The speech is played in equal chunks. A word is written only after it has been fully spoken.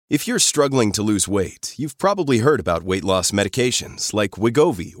If you're struggling to lose weight, you've probably heard about weight loss medications like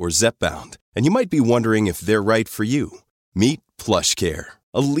Wegovy or Zepbound, and you might be wondering if they're right for you. Meet PlushCare,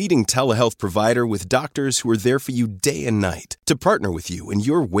 a leading telehealth provider with doctors who are there for you day and night to partner with you in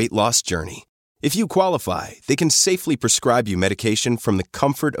your weight loss journey. If you qualify, they can safely prescribe you medication from the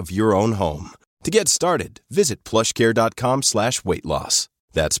comfort of your own home. To get started, visit plushcare.com/weightloss.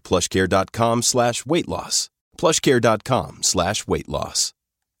 That's plushcare.com/weightloss. plushcare.com/weightloss.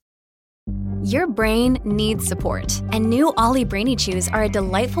 Your brain needs support, and new Ollie Brainy Chews are a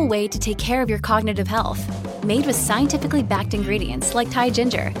delightful way to take care of your cognitive health. Made with scientifically backed ingredients like Thai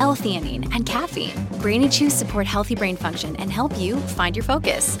ginger, L-theanine, and caffeine, Brainy Chews support healthy brain function and help you find your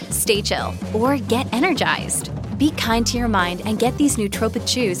focus, stay chill, or get energized. Be kind to your mind and get these nootropic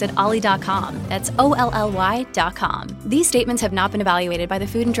chews at ollie.com. That's OLLY.com. These statements have not been evaluated by the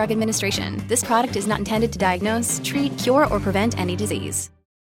Food and Drug Administration. This product is not intended to diagnose, treat, cure, or prevent any disease.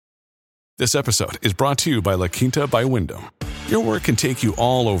 This episode is brought to you by La Quinta by Wyndham. Your work can take you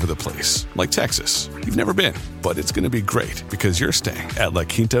all over the place, like Texas. You've never been, but it's going to be great because you're staying at La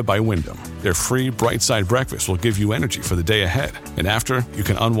Quinta by Wyndham. Their free Bright Side breakfast will give you energy for the day ahead. And after, you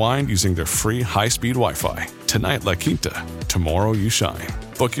can unwind using their free high-speed Wi-Fi. Tonight, La Quinta. Tomorrow, you shine.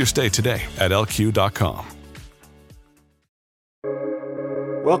 Book your stay today at LQ.com.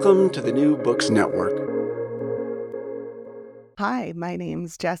 Welcome to the New Books Network. Hi, my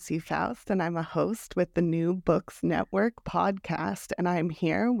name's Jessie Faust, and I'm a host with the New Books Network podcast, and I'm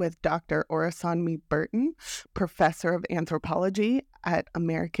here with Dr. Orisanmi Burton, professor of anthropology at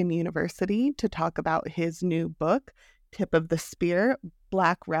American University, to talk about his new book, Tip of the Spear,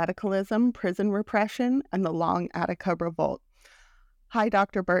 Black Radicalism, Prison Repression, and the Long Attica Revolt. Hi,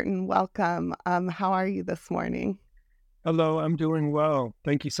 Dr. Burton. Welcome. How are you this morning? Hello, I'm doing well.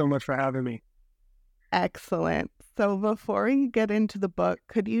 Thank you so much for having me. Excellent. So before we get into the book,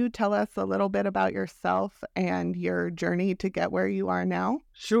 could you tell us a little bit about yourself and your journey to get where you are now?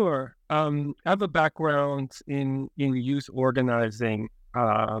 Sure. I have a background in youth organizing.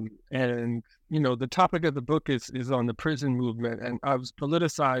 And, the topic of the book is on the prison movement. And I was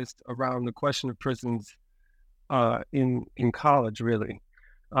politicized around the question of prisons in college, really.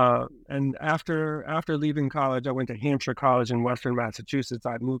 And after leaving college, I went to Hampshire College in Western Massachusetts.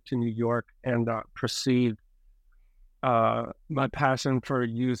 I moved to New York and pursued my passion for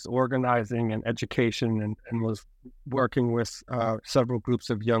youth organizing and education, and was working with several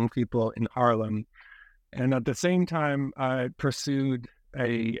groups of young people in Harlem. And at the same time, I pursued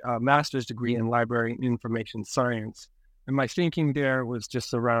a master's degree in library and information science. And my thinking there was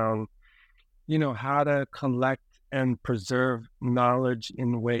just around, how to collect and preserve knowledge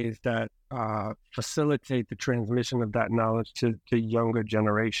in ways that facilitate the transmission of that knowledge to younger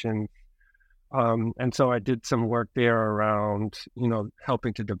generations. And so I did some work there around,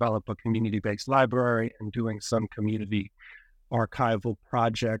 helping to develop a community-based library and doing some community archival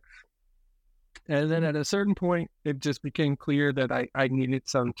projects. And then at a certain point, it just became clear that I needed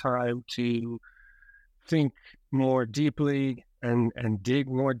some time to think more deeply and dig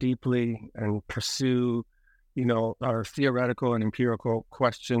more deeply and pursue, our theoretical and empirical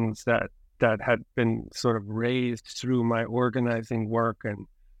questions that had been sort of raised through my organizing work, and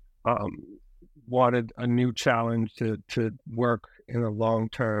wanted a new challenge to work in a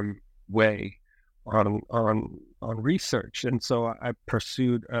long-term way on research. And so I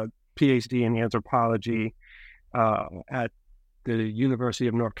pursued a PhD in anthropology at the University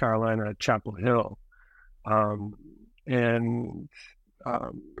of North Carolina at Chapel Hill, and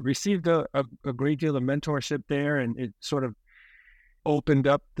received a great deal of mentorship there, and it sort of opened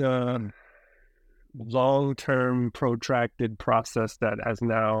up the long-term protracted process that has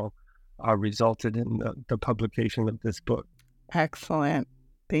now resulted in the publication of this book. Excellent.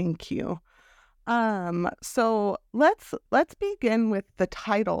 Thank you. So let's begin with the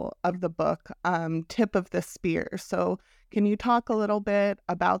title of the book, Tip of the Spear. So can you talk a little bit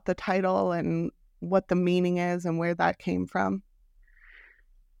about the title and what the meaning is and where that came from?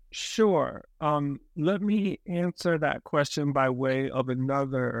 Sure. Let me answer that question by way of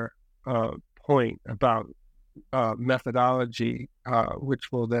another point about methodology,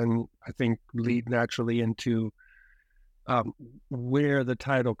 which will then, I think, lead naturally into where the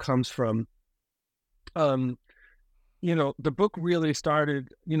title comes from. The book really started,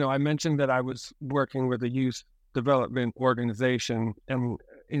 I mentioned that I was working with a youth development organization, and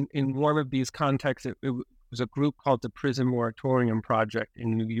in one of these contexts, it was a group called the Prison Moratorium Project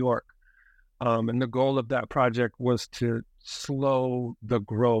in New York. And the goal of that project was to slow the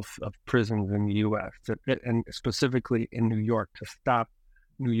growth of prisons in the U.S., and specifically in New York, to stop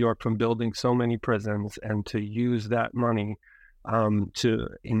New York from building so many prisons and to use that money to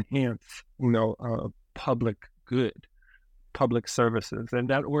enhance, public good, public services. And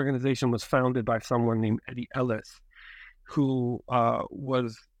that organization was founded by someone named Eddie Ellis, who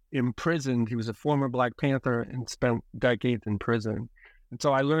was imprisoned. He was a former Black Panther and spent decades in prison. And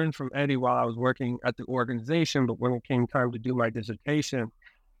so I learned from Eddie while I was working at the organization, but when it came time to do my dissertation,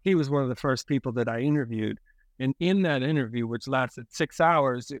 he was one of the first people that I interviewed. And in that interview, which lasted 6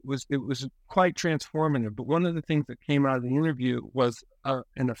 hours, it was quite transformative. But one of the things that came out of the interview was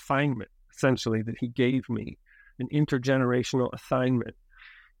an assignment, essentially, that he gave me, an intergenerational assignment.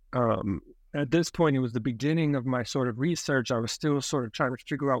 At this point, it was the beginning of my sort of research. I was still sort of trying to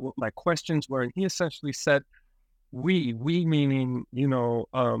figure out what my questions were. And he essentially said, we meaning,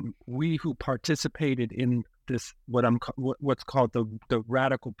 we who participated in this, what's called the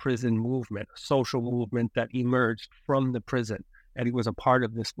radical prison movement, a social movement that emerged from the prison. And he was a part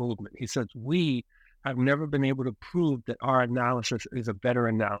of this movement. He says, we have never been able to prove that our analysis is a better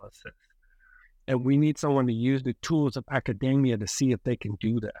analysis. And we need someone to use the tools of academia to see if they can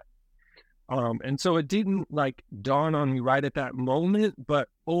do that. And so it didn't dawn on me right at that moment, but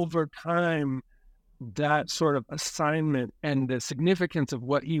over time, that sort of assignment and the significance of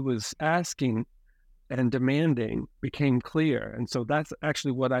what he was asking and demanding became clear. And so that's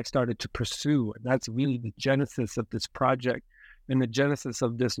actually what I started to pursue. And that's really the genesis of this project and the genesis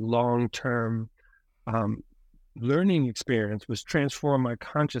of this long-term learning experience, was transform my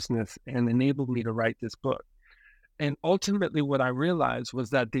consciousness and enabled me to write this book. And ultimately what I realized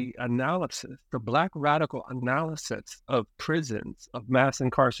was that the analysis, the Black radical analysis of prisons, of mass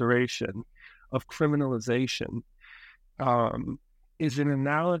incarceration, of criminalization, is an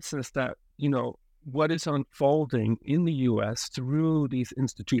analysis that, what is unfolding in the U.S. through these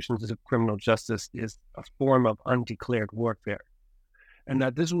institutions of criminal justice is a form of undeclared warfare. And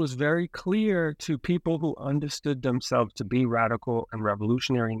that this was very clear to people who understood themselves to be radical and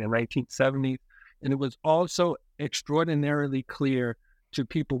revolutionary in the 1970s. And it was also extraordinarily clear to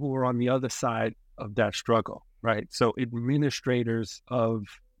people who were on the other side of that struggle, right? So administrators of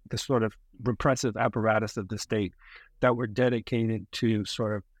the sort of repressive apparatus of the state that were dedicated to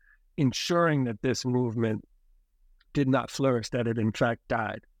sort of ensuring that this movement did not flourish, that it in fact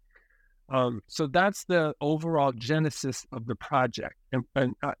died. So that's the overall genesis of the project.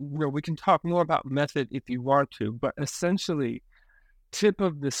 And we can talk more about method if you want to, but essentially, tip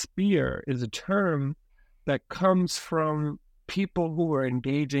of the spear is a term that comes from people who were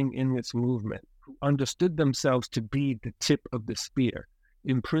engaging in this movement, who understood themselves to be the tip of the spear.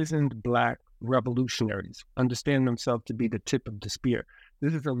 Imprisoned Black revolutionaries understand themselves to be the tip of the spear.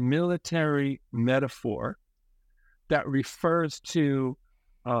 This is a military metaphor that refers to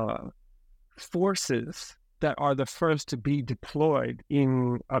forces that are the first to be deployed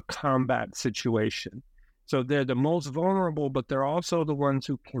in a combat situation. So they're the most vulnerable, but they're also the ones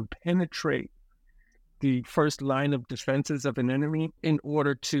who can penetrate the first line of defenses of an enemy in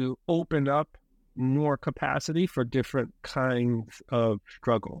order to open up more capacity for different kinds of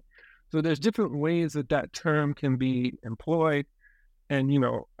struggle. So there's different ways that term can be employed. And,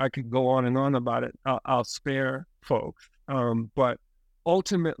 I could go on and on about it. I'll spare folks. But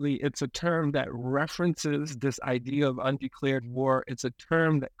ultimately, it's a term that references this idea of undeclared war. It's a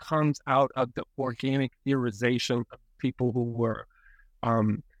term that comes out of the organic theorization of people who were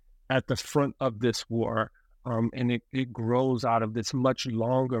at the front of this war. And it grows out of this much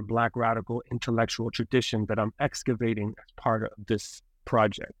longer Black radical intellectual tradition that I'm excavating as part of this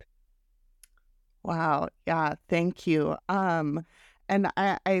project. Wow. Yeah. Thank you. And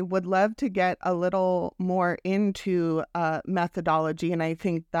I would love to get a little more into methodology. And I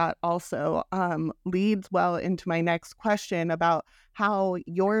think that also leads well into my next question about how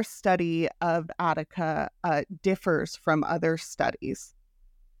your study of Attica differs from other studies.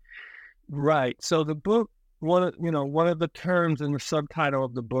 Right. So the book, one of the terms in the subtitle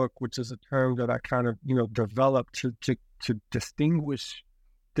of the book, which is a term that I kind of, developed to distinguish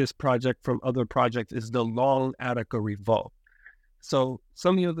this project from other projects, is the Long Attica Revolt. So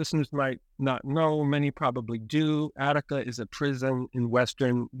some of your listeners might not know, many probably do. Attica is a prison in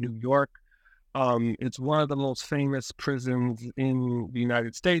Western New York. It's one of the most famous prisons in the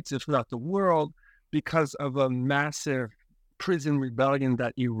United States, if not the world, because of a massive prison rebellion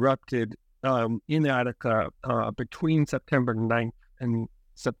that erupted in Attica between September 9th and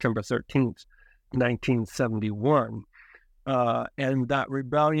September 13th, 1971. And that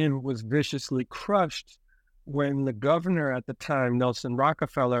rebellion was viciously crushed when the governor at the time, Nelson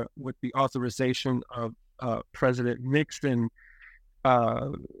Rockefeller, with the authorization of President Nixon,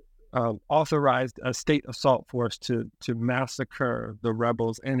 authorized a state assault force to massacre the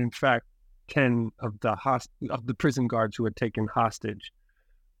rebels and, in fact, 10 of the prison guards who had taken hostage,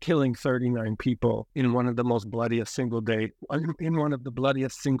 killing 39 people in one of the bloodiest single day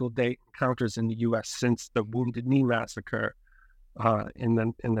encounters in the U.S. since the Wounded Knee massacre in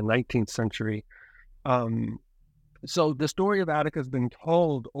the 19th century. So the story of Attica has been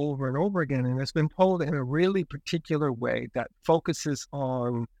told over and over again, and it's been told in a really particular way that focuses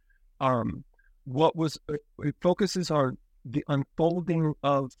on it focuses on the unfolding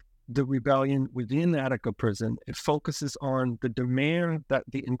of the rebellion within Attica prison. It focuses on the demand that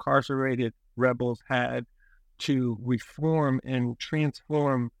the incarcerated rebels had to reform and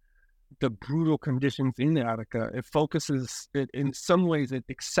transform the brutal conditions in Attica. In some ways, it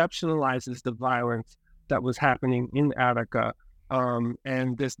exceptionalizes the violence that was happening in Attica.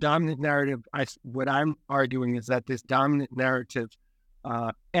 And this dominant narrative, what I'm arguing is that this dominant narrative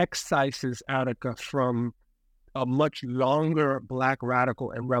excises Attica from a much longer Black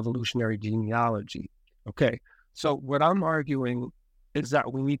radical and revolutionary genealogy. Okay, so what I'm arguing is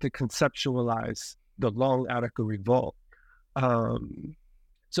that we need to conceptualize the long Attica Revolt.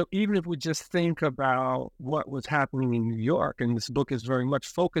 So even if we just think about what was happening in New York, and this book is very much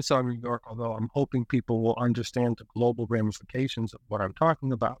focused on New York, although I'm hoping people will understand the global ramifications of what I'm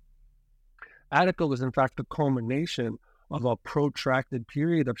talking about. Attica was in fact the culmination of a protracted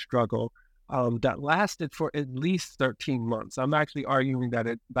period of struggle that lasted for at least 13 months. I'm actually arguing that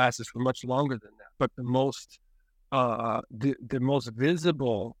it lasted for much longer than that, but the most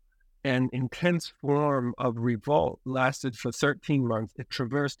visible and intense form of revolt lasted for 13 months. It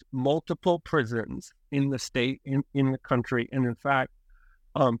traversed multiple prisons in the state, in the country, and in fact,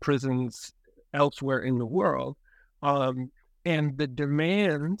 prisons elsewhere in the world. And the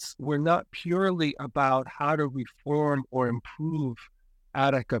demands were not purely about how to reform or improve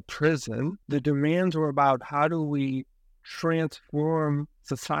Attica prison. The demands were about how do we transform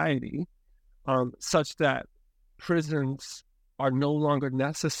society such that prisons are no longer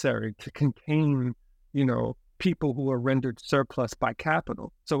necessary to contain, people who are rendered surplus by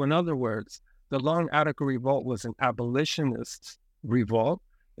capital. So in other words, the Long Attica Revolt was an abolitionist revolt.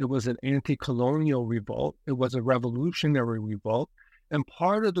 It was an anti-colonial revolt. It was a revolutionary revolt. And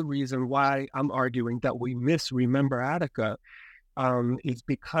part of the reason why I'm arguing that we misremember Attica is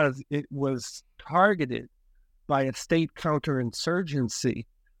because it was targeted by a state counterinsurgency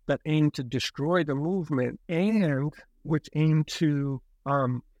that aimed to destroy the movement and which aimed to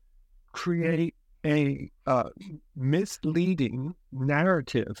create a misleading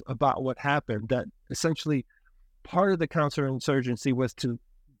narrative about what happened. That essentially part of the counterinsurgency was to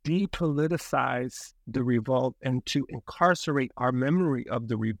depoliticize the revolt and to incarcerate our memory of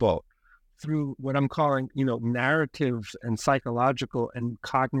the revolt through what I'm calling, narratives and psychological and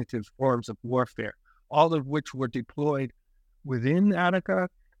cognitive forms of warfare, all of which were deployed within Attica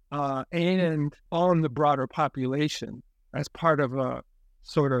and on the broader population as part of a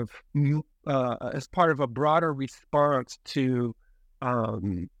sort of as part of a broader response to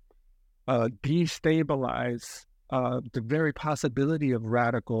destabilize the very possibility of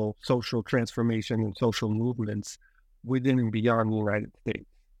radical social transformation and social movements within and beyond the United States.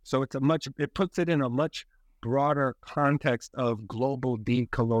 So it puts it in a much broader context of global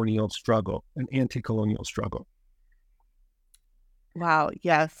decolonial struggle and anti-colonial struggle. Wow.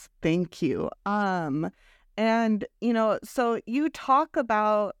 Yes. Thank you. And, so you talk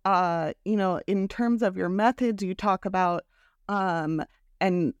about, in terms of your methods, you talk about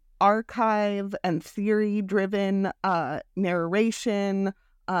an archive and theory-driven narration,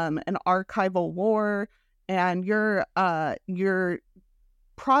 an archival war, and your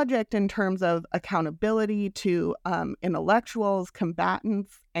project in terms of accountability to intellectuals,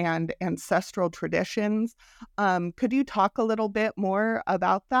 combatants, and ancestral traditions. Could you talk a little bit more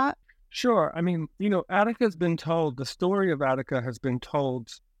about that? Sure. I mean, Attica's been told, the story of Attica has been told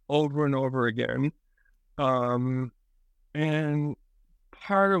over and over again. And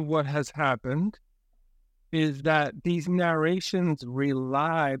part of what has happened is that these narrations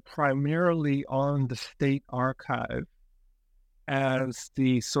rely primarily on the state archive as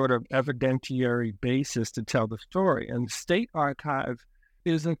the sort of evidentiary basis to tell the story. And the state archive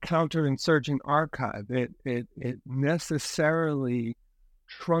is a counterinsurgent archive. It necessarily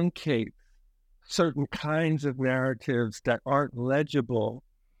truncates certain kinds of narratives that aren't legible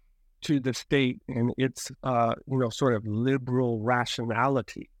to the state and its, sort of liberal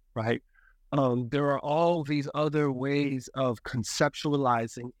rationality, right? There are all these other ways of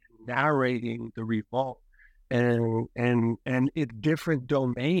conceptualizing, narrating the revolt, and in different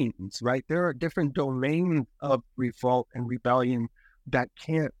domains, right? There are different domains of revolt and rebellion that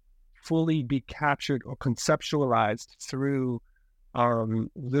can't fully be captured or conceptualized through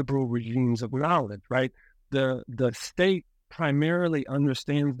liberal regimes of knowledge, right? The state primarily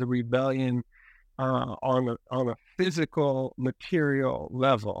understands the rebellion on a physical, material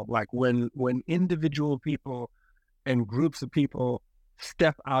level, like when individual people and groups of people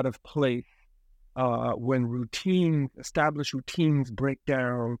step out of place, when established routines break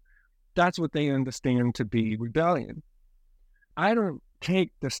down. That's what they understand to be rebellion. I don't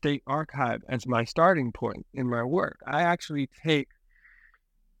take the state archive as my starting point in my work. I actually take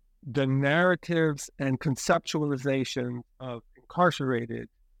the narratives and conceptualization of incarcerated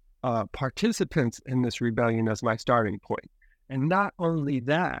participants in this rebellion as my starting point. And not only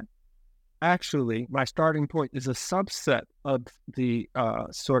that, actually, my starting point is a subset of the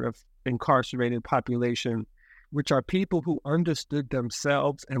sort of incarcerated population, which are people who understood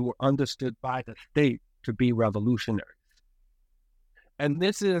themselves and were understood by the state to be revolutionaries. And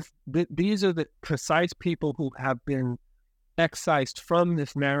these are the precise people who have been excised from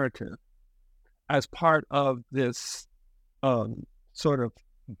this narrative as part of this sort of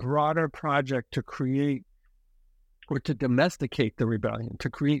broader project to create or to domesticate the rebellion, to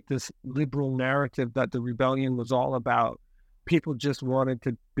create this liberal narrative that the rebellion was all about. People just wanted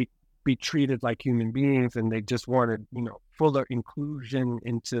to be treated like human beings, and they just wanted, fuller inclusion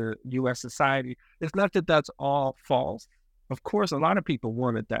into U.S. society. It's not that that's all false. Of course, a lot of people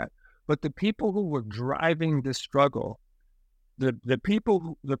wanted that, but the people who were driving this struggle, the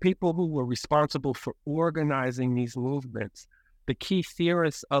people who were responsible for organizing these movements, the key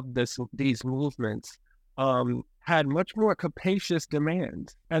theorists of these movements, had much more capacious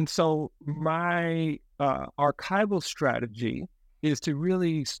demands. And so my archival strategy is to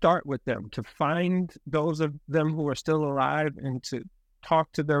really start with them, to find those of them who are still alive and to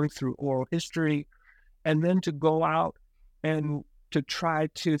talk to them through oral history, and then to go out and to try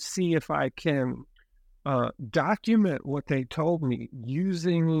to see if I can document what they told me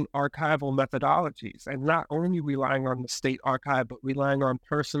using archival methodologies, and not only relying on the state archive, but relying on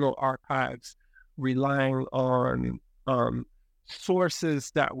personal archives, relying on sources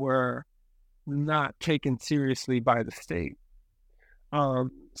that were not taken seriously by the state.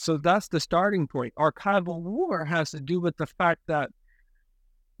 So that's the starting point. Archival war has to do with the fact that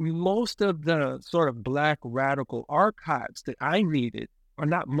most of the sort of Black radical archives that I needed, or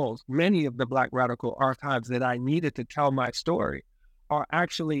not most, many of the Black radical archives that I needed to tell my story are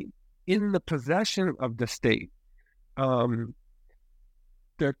actually in the possession of the state. They're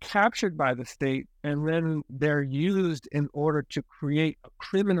captured by the state, and then they're used in order to create a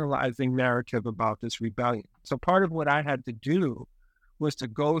criminalizing narrative about this rebellion. So part of what I had to do was to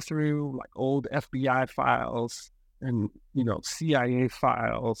go through like old FBI files and, CIA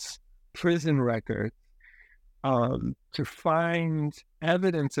files, prison records, to find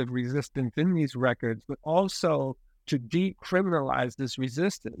evidence of resistance in these records, but also to decriminalize this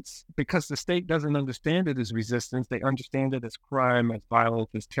resistance, because the state doesn't understand it as resistance. They understand it as crime, as violence,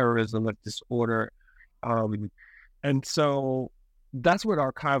 as terrorism, as disorder. And so that's what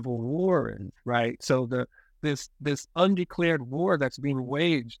archival war is, right? So this undeclared war that's being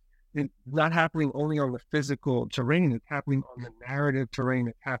waged is not happening only on the physical terrain, it's happening on the narrative terrain,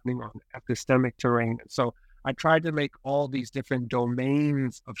 it's happening on the epistemic terrain. And so I tried to make all these different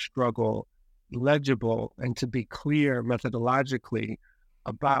domains of struggle legible and to be clear methodologically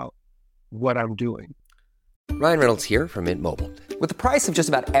about what I'm doing. Ryan Reynolds here from Mint Mobile. With the price of just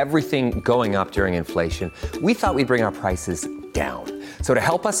about everything going up during inflation, we thought we'd bring our prices down. So to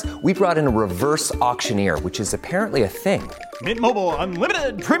help us, we brought in a reverse auctioneer, which is apparently a thing. Mint Mobile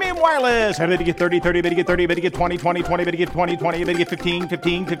Unlimited Premium Wireless. How to get 30, 30, bit to get 30, bit to get 20, 20, 20, bit to get 20, 20, bit to get 15,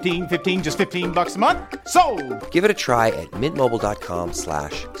 15, 15, 15, just $15 a month? Sold! Give it a try at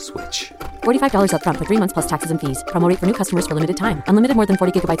mintmobile.com/switch. $45 up front for 3 months plus taxes and fees. Promo rate for new customers for limited time. Unlimited more than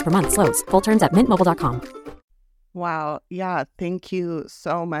 40 gigabytes per month. Slows full terms at mintmobile.com. Wow. Yeah. Thank you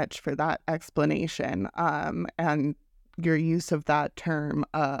so much for that explanation and your use of that term,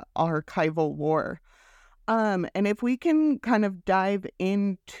 archival war. And if we can kind of dive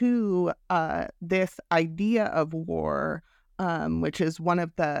into this idea of war, which is one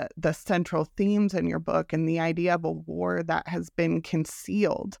of the central themes in your book, and the idea of a war that has been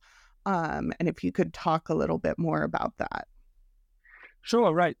concealed. And if you could talk a little bit more about that.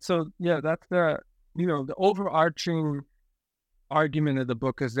 Sure, right. So, yeah, that's the overarching argument of the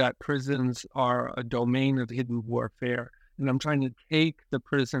book is that prisons are a domain of hidden warfare. And I'm trying to take the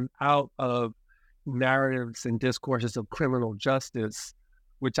prison out of narratives and discourses of criminal justice,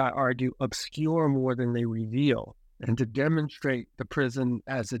 which I argue obscure more than they reveal, and to demonstrate the prison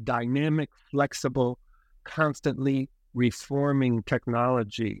as a dynamic, flexible, constantly reforming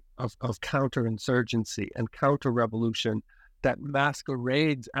technology of counterinsurgency and counter-revolution that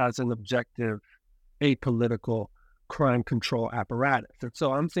masquerades as an objective, apolitical crime control apparatus. And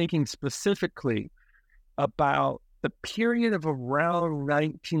so I'm thinking specifically about the period of around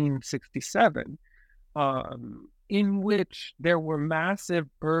 1967, in which there were massive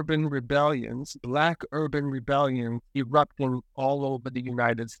urban rebellions, Black urban rebellions erupting all over the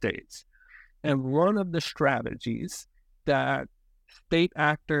United States. And one of the strategies that state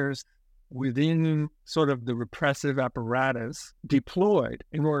actors within sort of the repressive apparatus deployed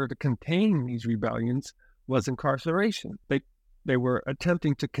in order to contain these rebellions was incarceration. They were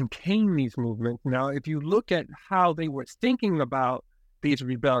attempting to contain these movements. Now, if you look at how they were thinking about these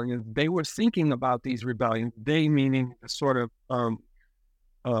rebellions, they were thinking about these rebellions, they meaning sort of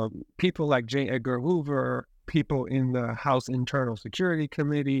people like J. Edgar Hoover, people in the House Internal Security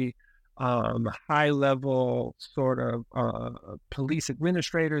Committee, high-level sort of police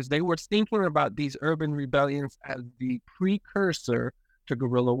administrators. They were thinking about these urban rebellions as the precursor to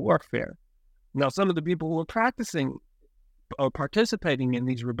guerrilla warfare. Now, some of the people who were practicing or participating in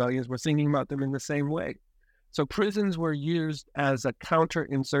these rebellions were thinking about them in the same way. So prisons were used as a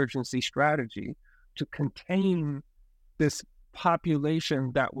counterinsurgency strategy to contain this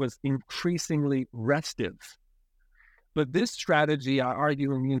population that was increasingly restive. But this strategy, I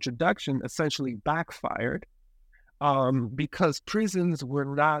argue in the introduction, essentially backfired because prisons were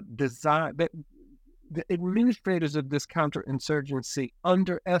not designed. The administrators of this counterinsurgency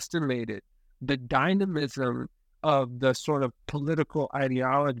underestimated the dynamism of the sort of political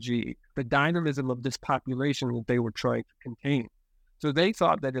ideology, the dynamism of this population that they were trying to contain. So they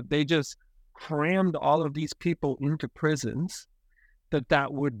thought that if they just crammed all of these people into prisons,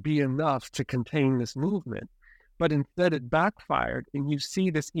 that would be enough to contain this movement. But instead it backfired, and you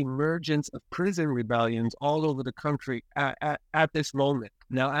see this emergence of prison rebellions all over the country at this moment.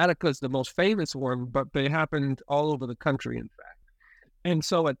 Now, Attica is the most famous one, but they happened all over the country, in fact. And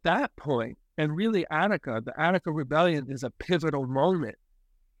so at that point, and really the Attica Rebellion is a pivotal moment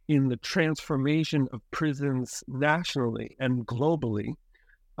in the transformation of prisons nationally and globally,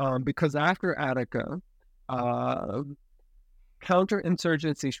 because after Attica,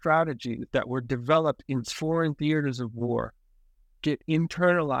 counterinsurgency strategies that were developed in foreign theaters of war get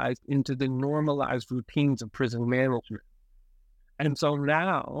internalized into the normalized routines of prison management. And so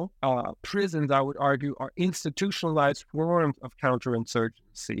now prisons, I would argue, are institutionalized forms of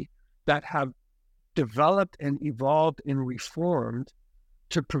counterinsurgency that have developed and evolved and reformed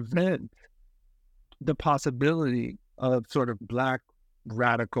to prevent the possibility of sort of Black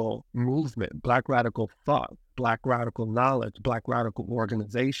radical movement, Black radical thought, Black radical knowledge, Black radical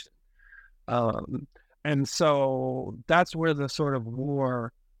organization. And so that's where the sort of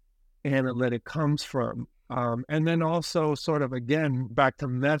war analytic comes from. And then also sort of, again, back to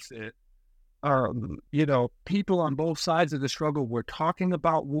method, people on both sides of the struggle were talking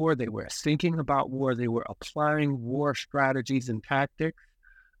about war, they were thinking about war, they were applying war strategies and tactics,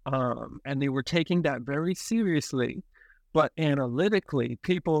 and they were taking that very seriously. But analytically,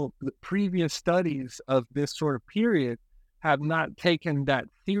 previous studies of this sort of period have not taken that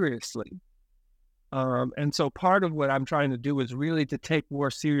seriously. And so part of what I'm trying to do is really to take war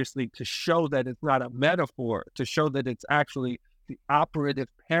seriously, to show that it's not a metaphor, to show that it's actually the operative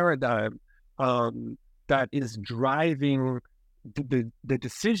paradigm that is driving the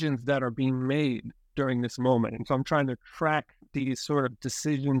decisions that are being made during this moment. And so I'm trying to track these sort of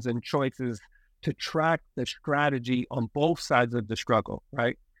decisions and choices, to track the strategy on both sides of the struggle,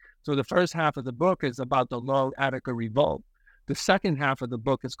 right? So the first half of the book is about the long Attica Revolt. The second half of the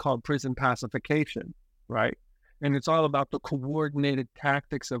book is called Prison Pacification, right? And it's all about the coordinated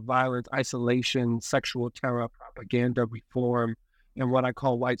tactics of violence, isolation, sexual terror, propaganda, reform, and what I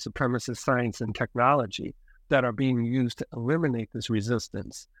call white supremacist science and technology that are being used to eliminate this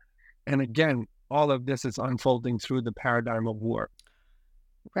resistance. And again, all of this is unfolding through the paradigm of war.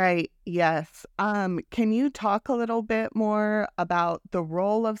 Right. Yes. Can you talk a little bit more about the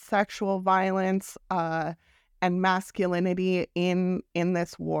role of sexual violence and masculinity in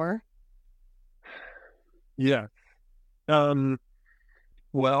this war? Yeah.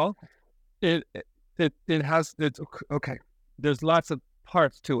 Well, it's okay. There's lots of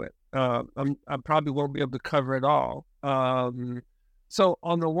parts to it. I probably won't be able to cover it all. So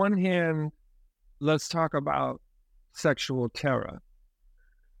on the one hand, let's talk about sexual terror.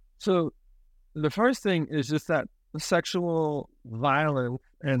 So the first thing is just that sexual violence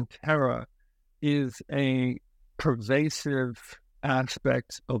and terror is a pervasive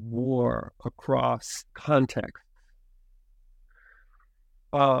aspect of war across contexts.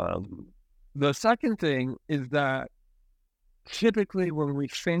 The second thing is that typically when we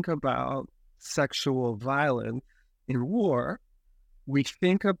think about sexual violence in war, we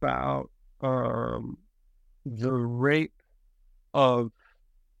think about the rape of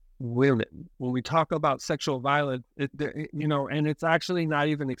women. When we talk about sexual violence, and it's actually not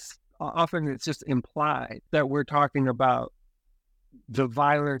even, often it's just implied that we're talking about the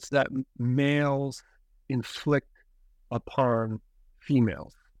violence that males inflict upon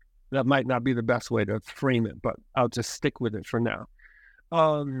females. That might not be the best way to frame it, but I'll just stick with it for now.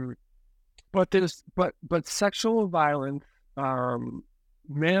 But sexual violence,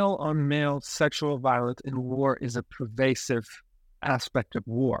 male on male sexual violence in war is a pervasive aspect of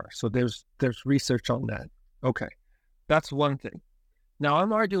war. So there's research on that. Okay, that's one thing. Now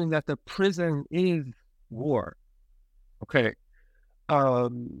I'm arguing that the prison is war. Okay.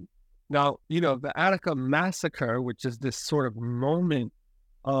 Now, the Attica massacre, which is this sort of moment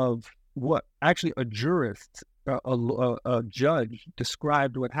of what actually a jurist, a judge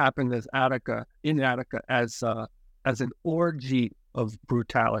described what happened in Attica as an orgy of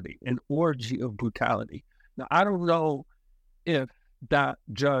brutality, Now, I don't know if that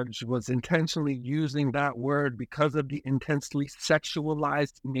judge was intentionally using that word because of the intensely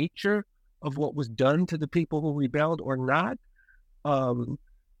sexualized nature of what was done to the people who rebelled or not.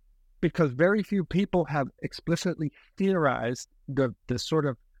 Because very few people have explicitly theorized the sort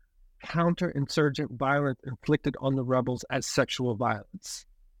of counterinsurgent violence inflicted on the rebels as sexual violence.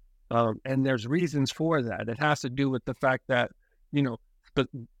 And there's reasons for that. It has to do with the fact that,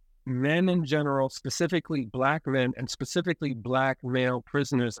 men in general, specifically Black men and specifically Black male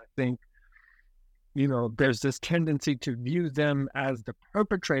prisoners, I think, there's this tendency to view them as the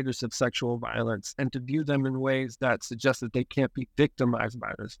perpetrators of sexual violence and to view them in ways that suggest that they can't be victimized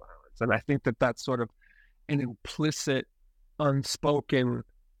by this violence. And I think that that's sort of an implicit, unspoken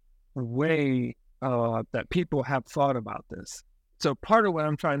way that people have thought about this. So part of what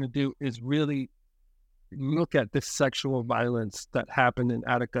I'm trying to do is really look at this sexual violence that happened in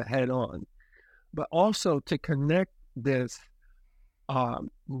Attica head on, but also to connect this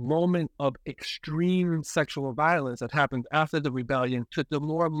moment of extreme sexual violence that happened after the rebellion to the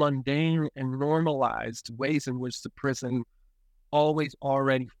more mundane and normalized ways in which the prison always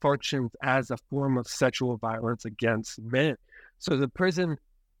already functions as a form of sexual violence against men. So the prison,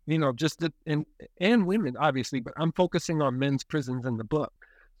 and women, obviously, but I'm focusing on men's prisons in the book.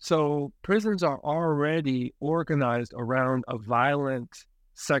 So prisons are already organized around a violent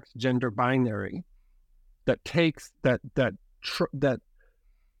sex gender binary that takes that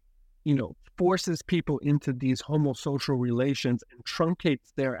forces people into these homosocial relations and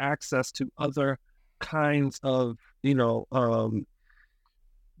truncates their access to other kinds of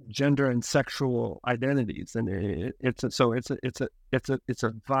gender and sexual identities, and it's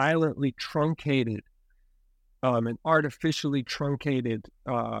a violently truncated and artificially truncated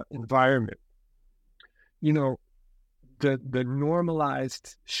environment. The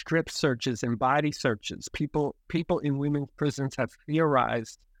normalized strip searches and body searches. People in women's prisons have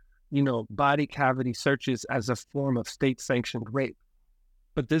theorized, body cavity searches as a form of state-sanctioned rape.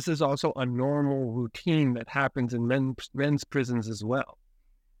 But this is also a normal routine that happens in men's prisons as well.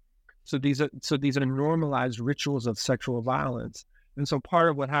 So these are normalized rituals of sexual violence. And so part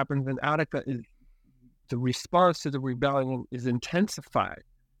of what happens in Attica is the response to the rebellion is intensified.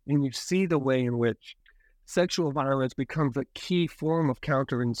 And you see the way in which sexual violence becomes a key form of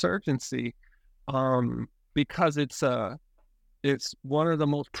counterinsurgency, because it's one of the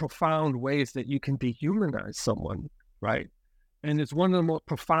most profound ways that you can dehumanize someone, right? And it's one of the most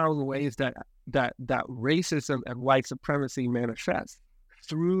profound ways that racism and white supremacy manifests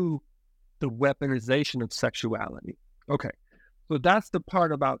through the weaponization of sexuality. Okay, so that's the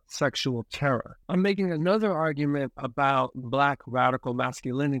part about sexual terror. I'm making another argument about Black radical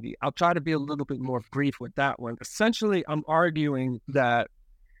masculinity. I'll try to be a little bit more brief with that one. Essentially, I'm arguing that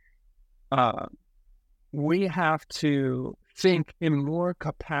we have to think in more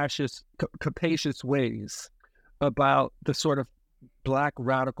capacious ways about the sort of Black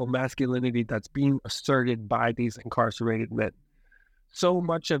radical masculinity that's being asserted by these incarcerated men. So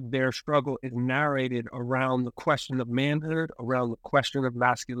much of their struggle is narrated around the question of manhood, around the question of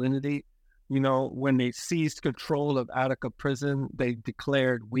masculinity. When they seized control of Attica prison, they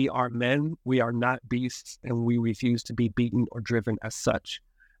declared, "We are men, we are not beasts, and we refuse to be beaten or driven as such."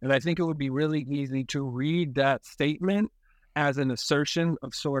 And I think it would be really easy to read that statement as an assertion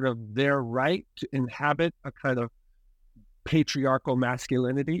of sort of their right to inhabit a kind of patriarchal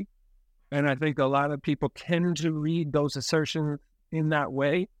masculinity. And I think a lot of people tend to read those assertions in that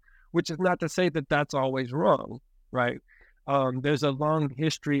way, which is not to say that that's always wrong, right? There's a long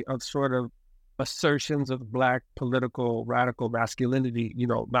history of sort of assertions of Black political radical masculinity.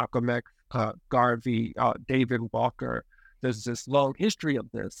 Malcolm X Garvey, David Walker. There's this long history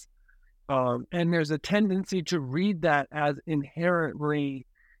of this. And there's a tendency to read that as inherently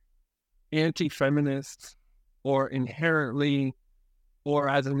anti-feminist or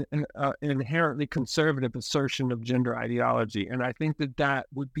as an inherently conservative assertion of gender ideology. And I think that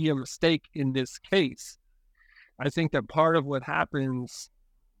would be a mistake in this case. I think that part of what happens,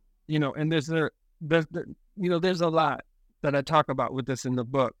 and there's a lot that I talk about with this in the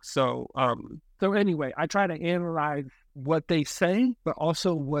book. So anyway, I try to analyze what they say, but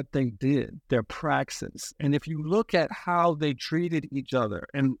also what they did, their praxis. And if you look at how they treated each other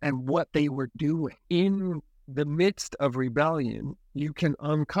and what they were doing in the midst of rebellion, you can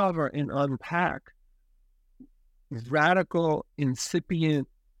uncover and unpack radical, incipient,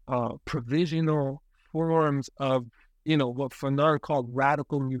 provisional forms of, what Fanon called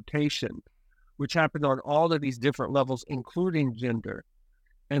radical mutation, which happened on all of these different levels, including gender.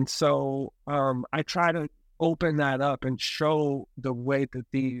 And so I try to open that up and show the way that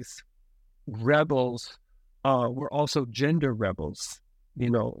these rebels were also gender rebels,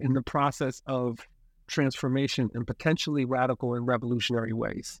 in the process of transformation in potentially radical and revolutionary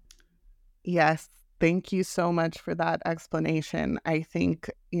ways. Yes. Thank you so much for that explanation. I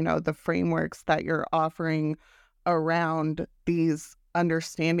think, the frameworks that you're offering around these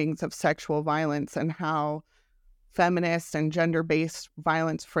understandings of sexual violence and how feminist and gender-based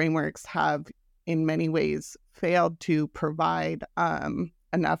violence frameworks have in many ways failed to provide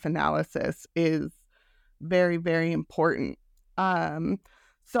enough analysis is very, very important.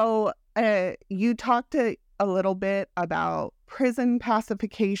 So you talked a little bit about prison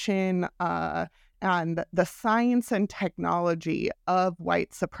pacification and the science and technology of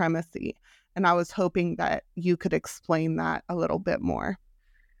white supremacy. And I was hoping that you could explain that a little bit more.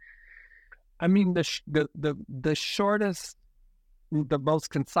 I mean, the shortest, the most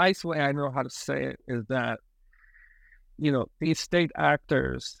concise way I know how to say it is that, these state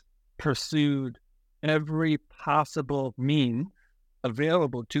actors pursued every possible means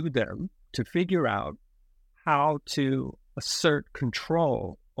available to them to figure out how to assert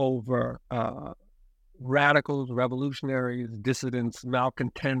control over radicals, revolutionaries, dissidents,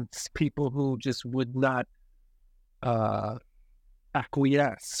 malcontents, people who just would not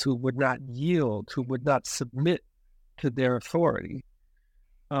acquiesce, who would not yield, who would not submit to their authority.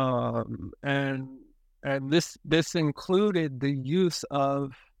 And this included the use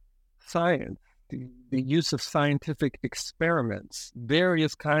of science, the use of scientific experiments,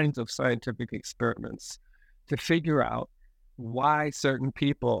 various kinds of scientific experiments to figure out why certain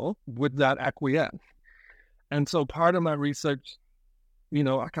people would not acquiesce. And so part of my research,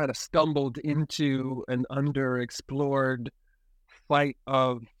 I kind of stumbled into an underexplored fight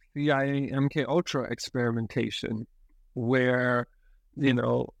of CIA MKUltra experimentation where,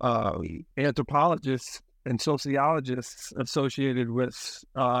 anthropologists and sociologists associated with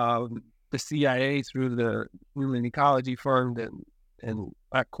the CIA through the Human Ecology Fund and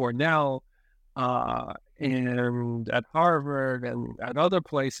at Cornell and at Harvard and at other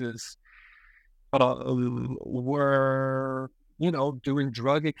places were, doing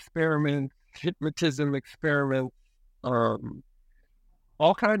drug experiments, hypnotism experiments,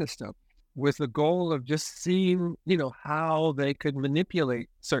 all kind of stuff with the goal of just seeing, how they could manipulate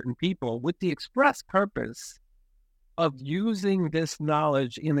certain people with the express purpose of using this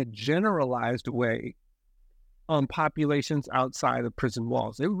knowledge in a generalized way on populations outside of prison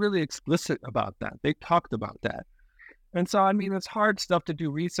walls. They were really explicit about that. They talked about that. And so, it's hard stuff to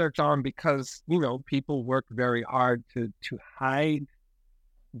do research on because, people work very hard to hide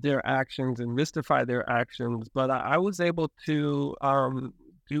their actions and mystify their actions. But I was able to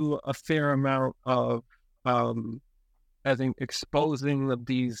do a fair amount of, I think, exposing of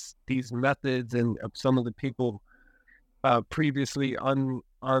these methods and of some of the people previously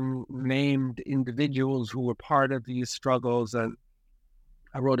unnamed individuals who were part of these struggles. And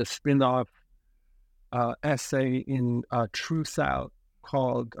I wrote a spin-off essay in True South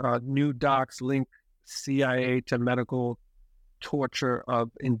called New Docs Link CIA to Medical Torture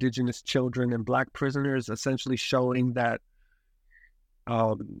of Indigenous Children and Black Prisoners, essentially showing that,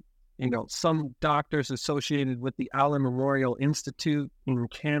 some doctors associated with the Allen Memorial Institute in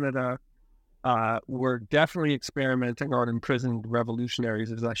Canada were definitely experimenting on imprisoned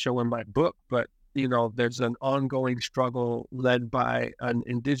revolutionaries, as I show in my book. But, there's an ongoing struggle led by an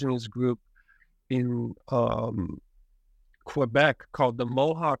indigenous group in Quebec called the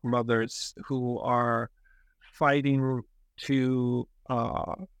Mohawk Mothers, who are fighting to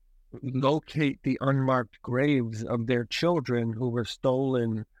locate the unmarked graves of their children who were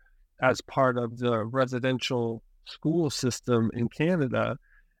stolen as part of the residential school system in Canada.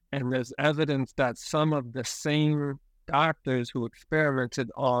 And there's evidence that some of the same doctors who experimented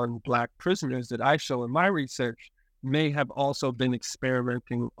on Black prisoners that I show in my research may have also been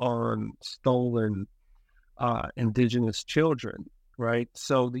experimenting on stolen indigenous children, right?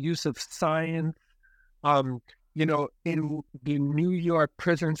 So the use of science, in the New York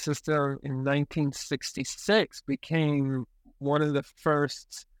prison system in 1966 became one of the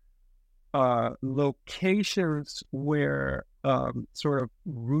first locations where sort of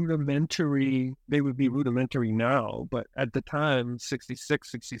rudimentary, they would be rudimentary now, but at the time,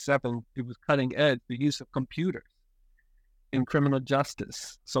 66, 67, it was cutting edge, the use of computers in criminal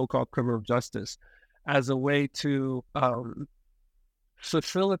justice, so-called criminal justice, as a way to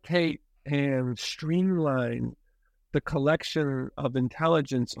facilitate and streamline the collection of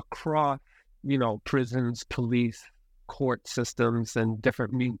intelligence across, prisons, police, court systems, and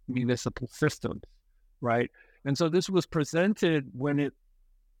different municipal systems, right? And so this was presented when it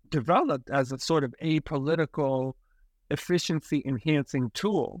developed as a sort of apolitical, efficiency-enhancing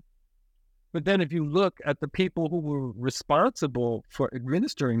tool. But then if you look at the people who were responsible for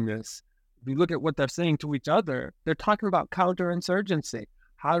administering this, if you look at what they're saying to each other, they're talking about counterinsurgency.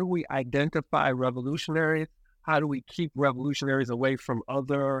 How do we identify revolutionaries? How do we keep revolutionaries away from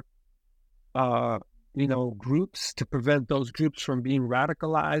other groups to prevent those groups from being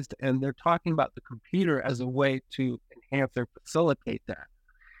radicalized? And they're talking about the computer as a way to enhance or facilitate that.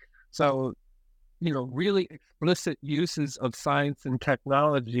 So, really explicit uses of science and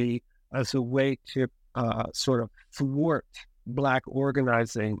technology as a way to sort of thwart Black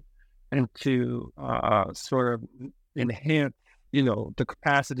organizing and to sort of enhance, the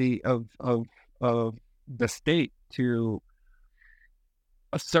capacity of the state to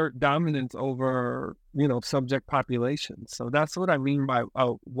assert dominance over, subject populations. So that's what I mean by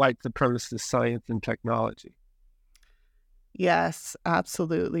white supremacist science and technology. Yes,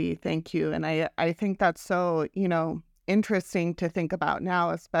 absolutely. Thank you. And I think that's so, interesting to think about now,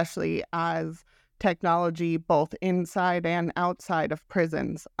 especially as technology, both inside and outside of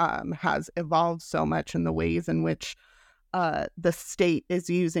prisons, has evolved so much in the ways in which the state is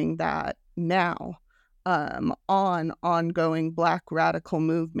using that now on ongoing Black radical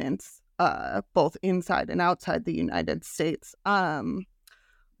movements, both inside and outside the United States.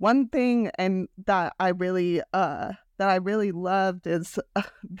 One thing and that I really loved is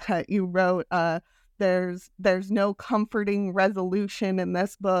that you wrote, there's no comforting resolution in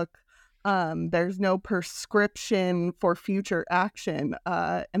this book. There's no prescription for future action.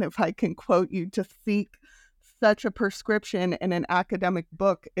 And if I can quote you, to seek such a prescription in an academic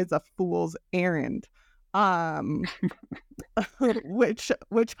book is a fool's errand. Which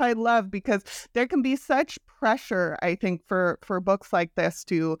I love, because there can be such pressure, I think, for books like this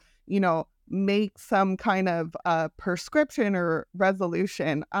to, make some kind of prescription or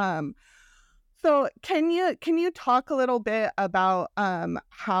resolution. So can you talk a little bit about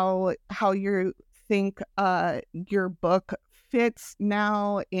how you think your book fits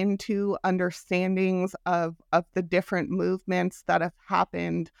now into understandings of the different movements that have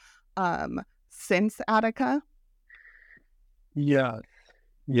happened since Attica? Yeah.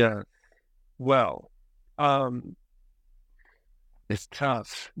 Well, it's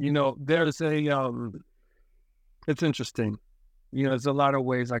tough. There's it's interesting. There's a lot of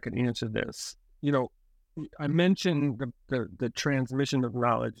ways I could answer this. I mentioned the transmission of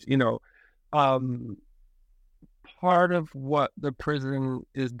knowledge. Part of what the prison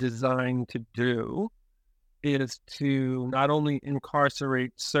is designed to do is to not only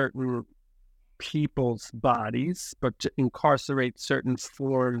incarcerate certain people's bodies, but to incarcerate certain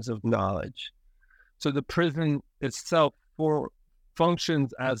forms of knowledge. So the prison itself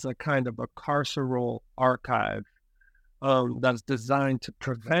functions as a kind of a carceral archive that's designed to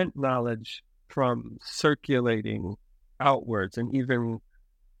prevent knowledge from circulating outwards and even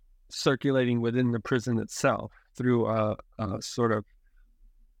circulating within the prison itself through a sort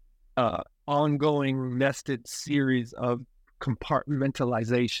of ongoing nested series of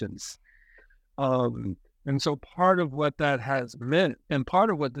compartmentalizations. And so part of what that has meant, and part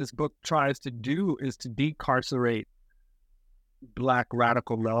of what this book tries to do, is to decarcerate Black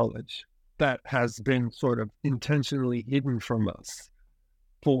radical knowledge that has been sort of intentionally hidden from us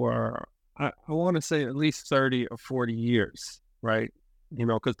for, I want to say, at least 30 or 40 years, right?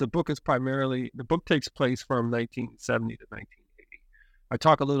 Because the book takes place from 1970 to 1980. I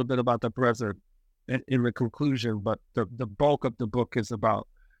talk a little bit about the present in the conclusion, but the bulk of the book is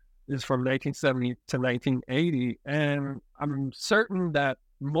from 1970 to 1980. And I'm certain that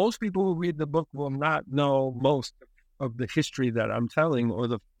most people who read the book will not know most of the history that I'm telling, or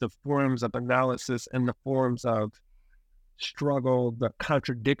the forms of analysis and the forms of struggle, the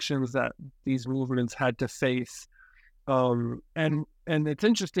contradictions that these movements had to face. And it's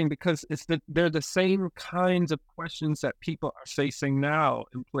interesting because they're the same kinds of questions that people are facing now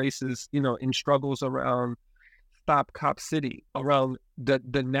in places, in struggles around Stop Cop City, around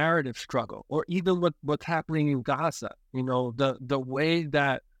the narrative struggle, or even what's happening in Gaza. The way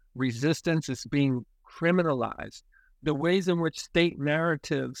that resistance is being criminalized, the ways in which state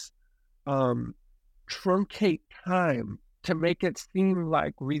narratives truncate time to make it seem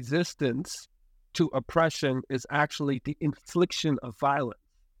like resistance to oppression is actually the infliction of violence.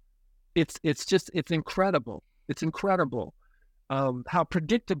 It's incredible. It's incredible how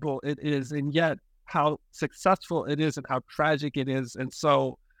predictable it is, and yet how successful it is and how tragic it is. And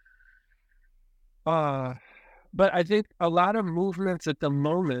so, but I think a lot of movements at the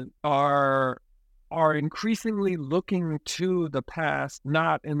moment are increasingly looking to the past,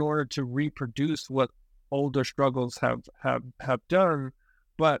 not in order to reproduce what older struggles have done,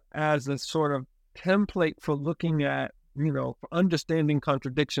 but as a sort of template for looking at, for understanding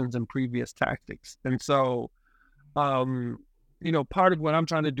contradictions in previous tactics. And so, part of what I'm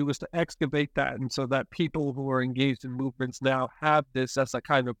trying to do is to excavate that, and so that people who are engaged in movements now have this as a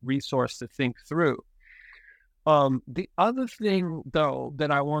kind of resource to think through. The other thing, though,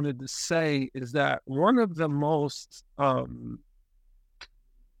 that I wanted to say is that one of the most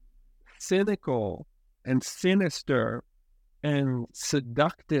cynical and sinister and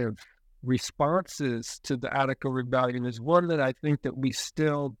seductive responses to the Attica Rebellion is one that I think that we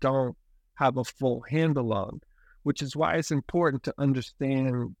still don't have a full handle on, which is why it's important to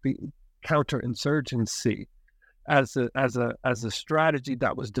understand the counterinsurgency as a strategy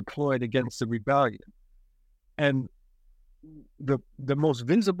that was deployed against the rebellion. And the most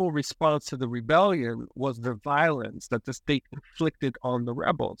visible response to the rebellion was the violence that the state inflicted on the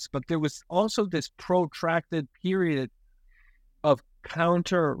rebels. But there was also this protracted period of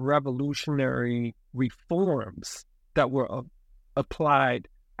counter-revolutionary reforms that were applied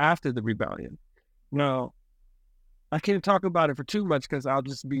after the rebellion. Now, I can't talk about it for too much because I'll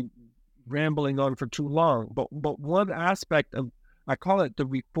just be rambling on for too long. But one aspect of, I call it the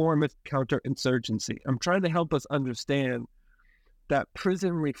reformist counterinsurgency. I'm trying to help us understand that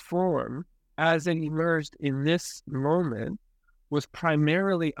prison reform, as it emerged in this moment, was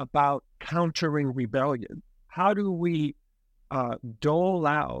primarily about countering rebellion. How do we dole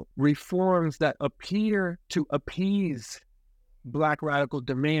out reforms that appear to appease Black radical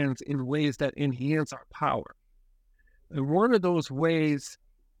demands in ways that enhance our power? And one of those ways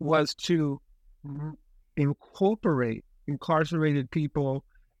was to incorporate incarcerated people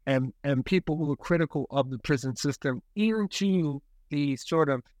and people who were critical of the prison system into the sort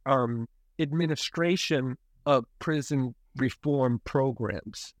of administration of prison reform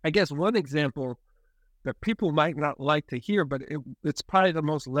programs. I guess one example that people might not like to hear, but it's probably the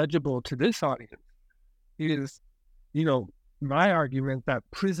most legible to this audience, is, my argument that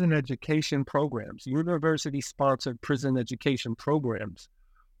prison education programs, university-sponsored prison education programs,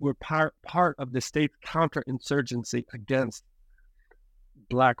 were part of the state's counterinsurgency against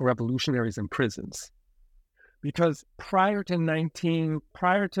Black revolutionaries in prisons. Because prior to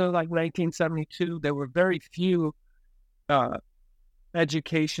 1972, there were very few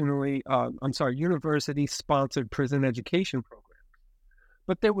university-sponsored prison education programs.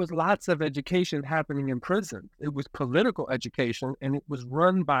 But there was lots of education happening in prison. It was political education, and it was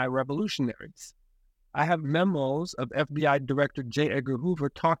run by revolutionaries. I have memos of FBI Director J. Edgar Hoover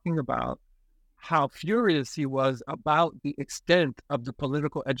talking about how furious he was about the extent of the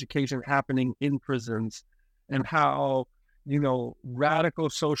political education happening in prisons, and how, radical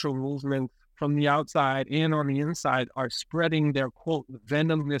social movements from the outside and on the inside are spreading their, quote,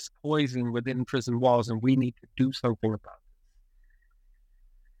 venomous poison within prison walls, and we need to do something about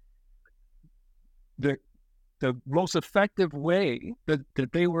it. The most effective way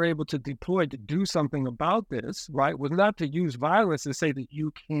that they were able to deploy to do something about this, right, was not to use violence to say that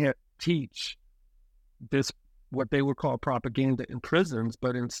you can't teach this, what they would call propaganda in prisons,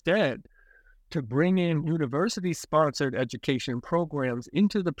 but instead to bring in university-sponsored education programs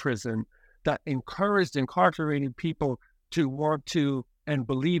into the prison that encouraged incarcerated people to want to and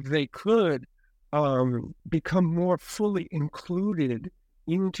believe they could become more fully included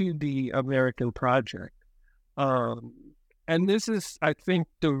into the American project. And this is, I think,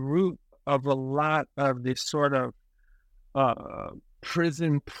 the root of a lot of this sort of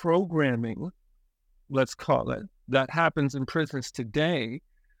prison programming, let's call it, that happens in prisons today,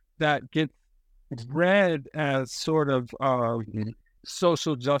 that gets read as sort of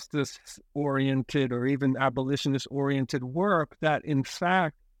social justice oriented or even abolitionist oriented work that in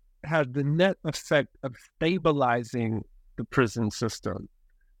fact has the net effect of stabilizing the prison system.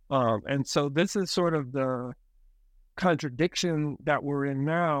 And so this is sort of the contradiction that we're in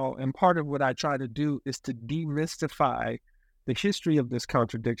now. And part of what I try to do is to demystify the history of this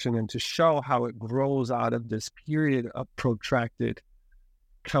contradiction and to show how it grows out of this period of protracted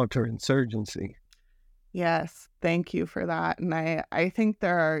counterinsurgency. Yes, thank you for that. And I think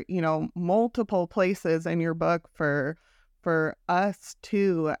there are, multiple places in your book for us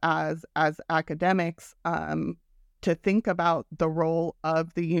too as academics to think about the role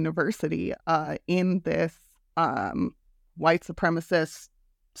of the university in this white supremacist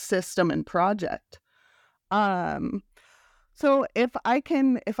system and project. So if I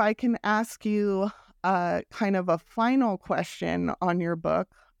can ask you kind of a final question on your book,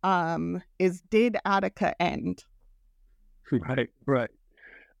 is did Attica end? Right.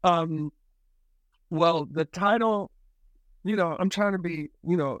 Well, the title, I'm trying to be,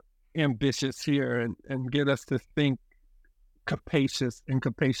 ambitious here and get us to think in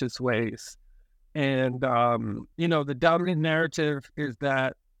capacious ways. And, the dominant narrative is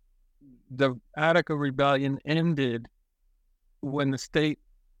that the Attica rebellion ended when the state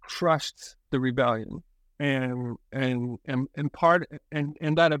crushed the rebellion. And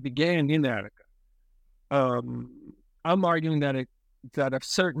that it began in Attica. I'm arguing that a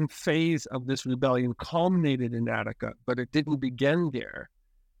certain phase of this rebellion culminated in Attica, but it didn't begin there.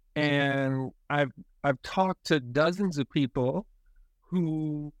 And I've talked to dozens of people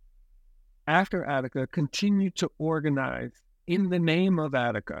who, after Attica, continued to organize in the name of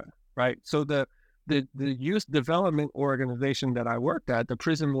Attica. Right. So the youth development organization that I worked at, the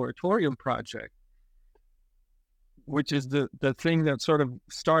Prison Moratorium Project, which is the thing that sort of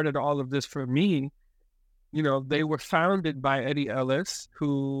started all of this for me, they were founded by Eddie Ellis,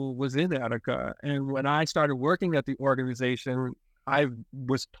 who was in Attica. And when I started working at the organization, I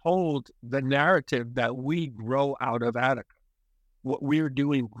was told the narrative that we grow out of Attica. What we're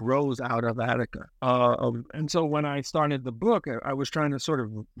doing grows out of Attica. And so when I started the book, I was trying to sort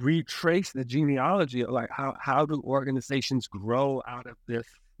of retrace the genealogy of like how do organizations grow out of this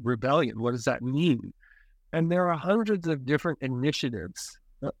rebellion? What does that mean? And there are hundreds of different initiatives,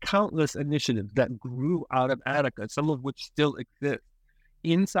 countless initiatives that grew out of Attica, some of which still exist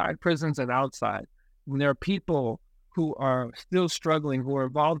inside prisons and outside. And there are people who are still struggling, who are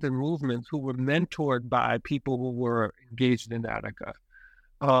involved in movements, who were mentored by people who were engaged in Attica.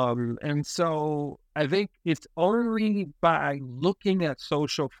 And so I think it's only by looking at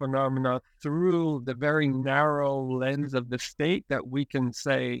social phenomena through the very narrow lens of the state that we can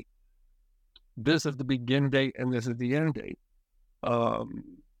say, this is the begin date and this is the end date.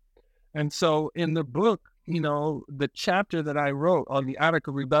 And so in the book, the chapter that I wrote on the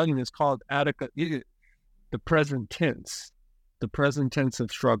Attica Rebellion is called Attica, the present tense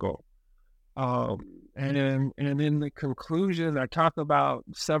of struggle. And in the conclusion, I talk about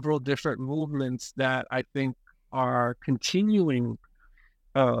several different movements that I think are continuing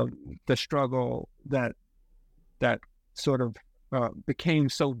the struggle that sort of became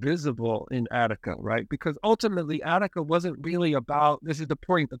so visible in Attica, right? Because ultimately, Attica wasn't really about, this is the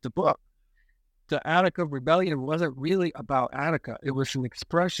point of the book, the Attica Rebellion wasn't really about Attica. It was an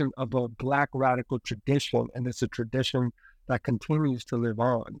expression of a Black radical tradition, and it's a tradition that continues to live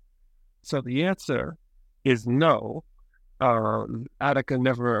on. So the answer is no. Attica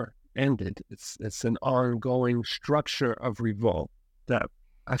never ended. It's an ongoing structure of revolt that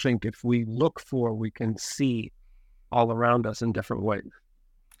I think if we look for, we can see all around us in different ways.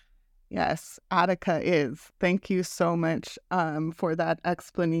 Yes, Attica is. Thank you so much for that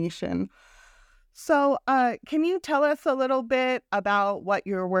explanation. So can you tell us a little bit about what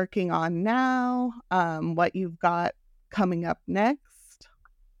you're working on now, what you've got coming up next?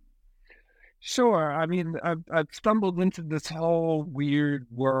 Sure. I mean, I've stumbled into this whole weird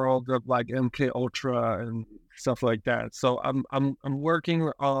world of like MK Ultra and stuff like that. So I'm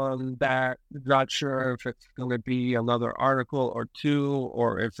working on that. Not sure if it's going to be another article or two,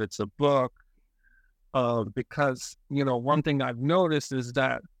 or if it's a book. Because one thing I've noticed is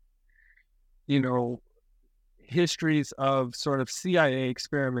that histories of sort of CIA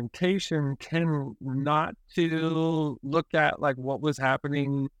experimentation tend not to look at like what was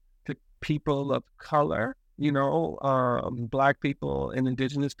happening to people of color, Black people and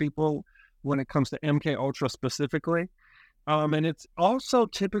Indigenous people when it comes to MK Ultra specifically. And it's also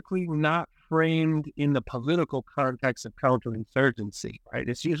typically not framed in the political context of counterinsurgency, right?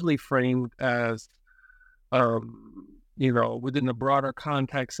 It's usually framed as, within the broader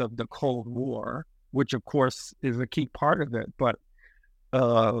context of the Cold War, which of course is a key part of it. But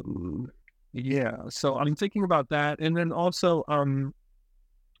so I'm thinking about that. And then also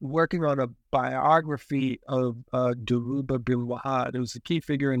working on a biography of Dhoruba bin Wahad, who's a key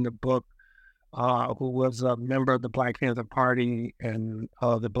figure in the book, who was a member of the Black Panther Party and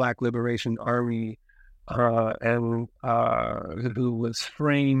the Black Liberation Army, and who was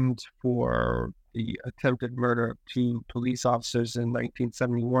framed for the attempted murder of 2 police officers in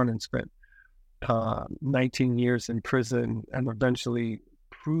 1971 and spent 19 years in prison, and eventually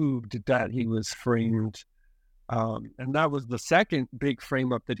proved that he was framed. And that was the second big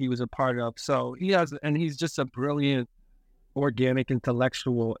frame up that he was a part of. So he's just a brilliant organic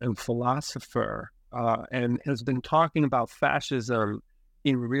intellectual and philosopher, and has been talking about fascism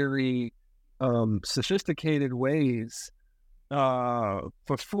in really sophisticated ways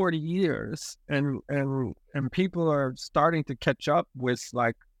for 40 years, and people are starting to catch up with,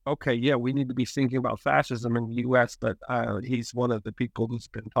 like, okay, yeah, we need to be thinking about fascism in the U.S., but he's one of the people who's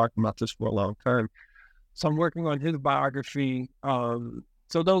been talking about this for a long time. So I'm working on his biography. So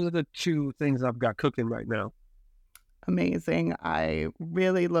those are the 2 things I've got cooking right now. Amazing. I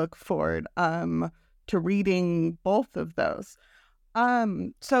really look forward to reading both of those.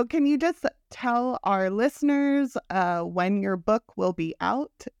 So can you just tell our listeners when your book will be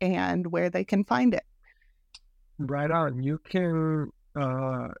out and where they can find it? Right on. You can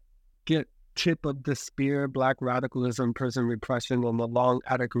get Tip of the Spear, Black Radicalism, Prison Repression, and the Long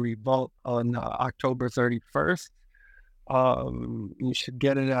Attica Revolt on October 31st. You should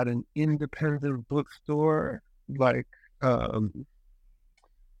get it at an independent bookstore like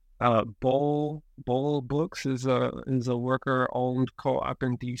Bowl Books is a worker-owned co-op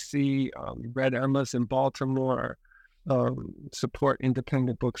in DC. Red Emma's in Baltimore. Support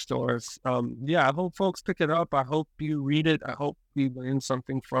independent bookstores. I hope folks pick it up. I hope you read it. I hope you learn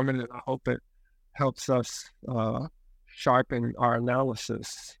something from it, and I hope it helps us sharpen our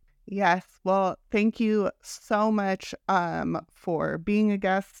analysis. Yes. Well, thank you so much for being a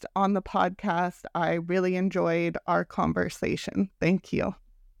guest on the podcast. I really enjoyed our conversation. Thank you.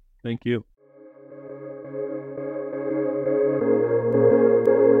 Thank you.